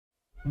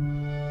The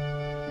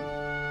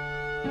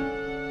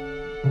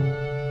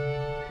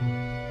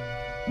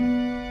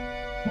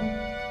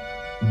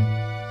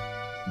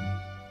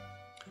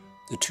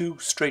two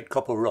straight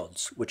copper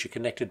rods, which are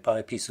connected by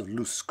a piece of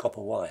loose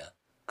copper wire,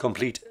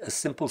 complete a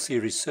simple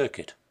series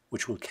circuit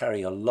which will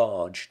carry a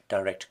large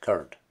direct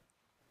current.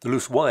 The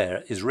loose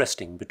wire is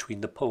resting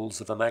between the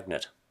poles of a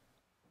magnet.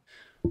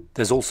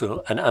 There's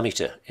also an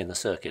ammeter in the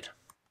circuit.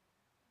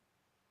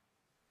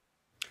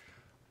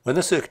 When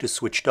the circuit is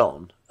switched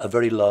on, a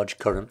very large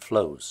current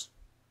flows.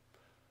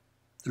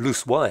 The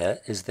loose wire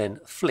is then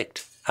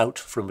flicked out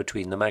from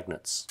between the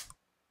magnets.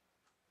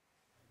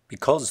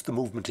 Because the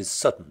movement is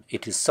sudden,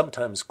 it is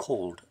sometimes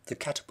called the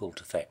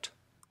catapult effect.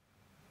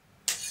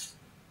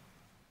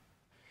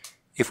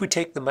 If we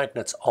take the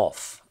magnets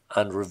off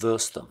and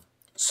reverse them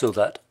so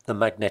that the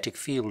magnetic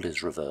field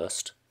is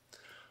reversed,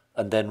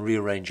 and then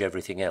rearrange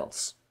everything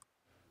else,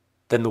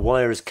 then the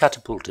wire is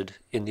catapulted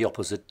in the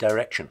opposite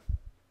direction.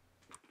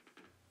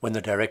 When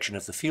the direction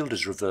of the field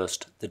is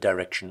reversed, the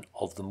direction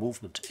of the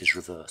movement is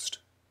reversed.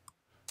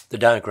 The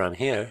diagram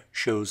here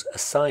shows a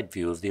side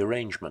view of the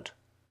arrangement.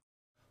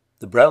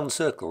 The brown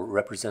circle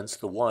represents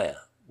the wire,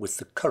 with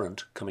the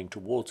current coming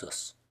towards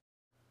us.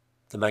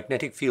 The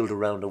magnetic field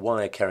around a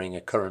wire carrying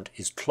a current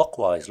is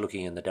clockwise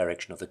looking in the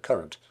direction of the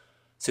current.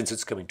 Since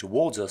it's coming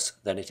towards us,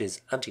 then it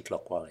is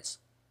anti-clockwise.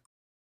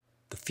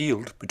 The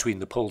field between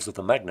the poles of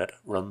the magnet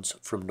runs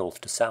from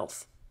north to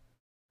south.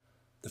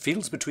 The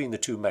fields between the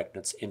two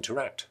magnets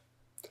interact.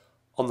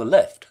 On the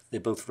left, they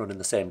both run in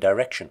the same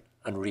direction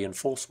and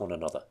reinforce one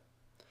another.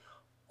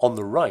 On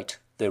the right,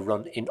 they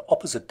run in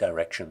opposite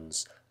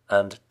directions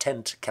and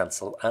tend to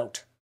cancel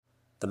out.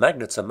 The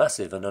magnets are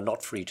massive and are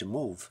not free to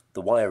move.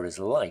 The wire is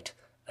light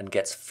and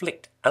gets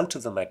flicked out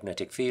of the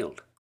magnetic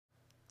field.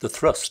 The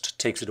thrust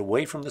takes it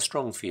away from the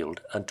strong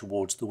field and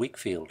towards the weak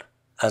field,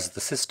 as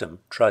the system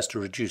tries to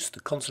reduce the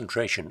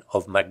concentration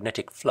of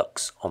magnetic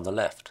flux on the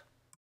left.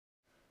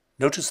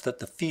 Notice that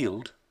the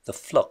field, the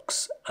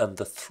flux, and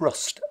the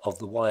thrust of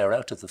the wire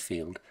out of the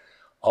field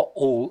are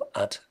all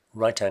at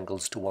right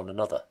angles to one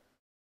another.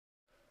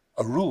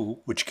 A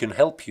rule which can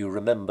help you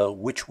remember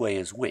which way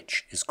is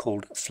which is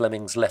called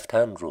Fleming's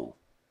left-hand rule,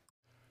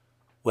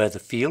 where the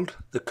field,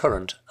 the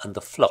current, and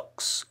the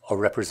flux are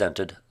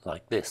represented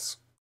like this.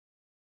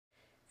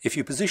 If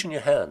you position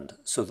your hand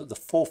so that the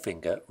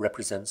forefinger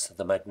represents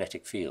the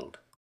magnetic field,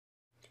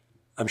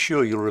 I'm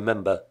sure you'll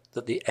remember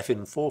that the F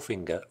in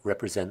forefinger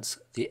represents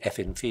the F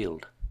in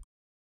field.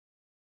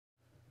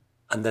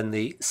 And then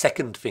the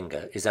second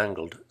finger is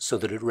angled so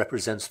that it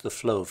represents the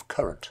flow of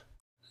current.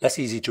 Less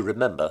easy to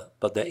remember,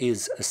 but there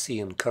is a C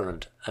in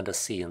current and a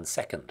C in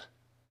second.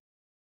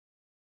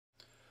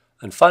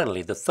 And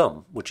finally, the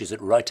thumb, which is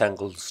at right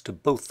angles to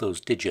both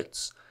those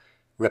digits,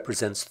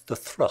 represents the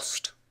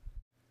thrust.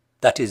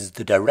 That is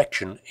the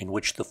direction in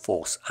which the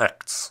force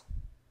acts.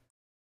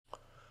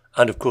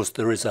 And of course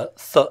there is a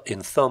th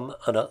in thumb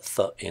and a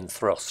th in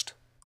thrust.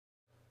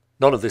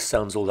 None of this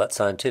sounds all that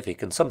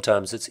scientific, and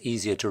sometimes it's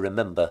easier to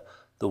remember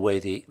the way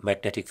the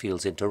magnetic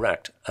fields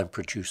interact and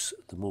produce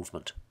the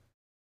movement.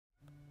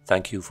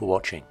 Thank you for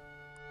watching.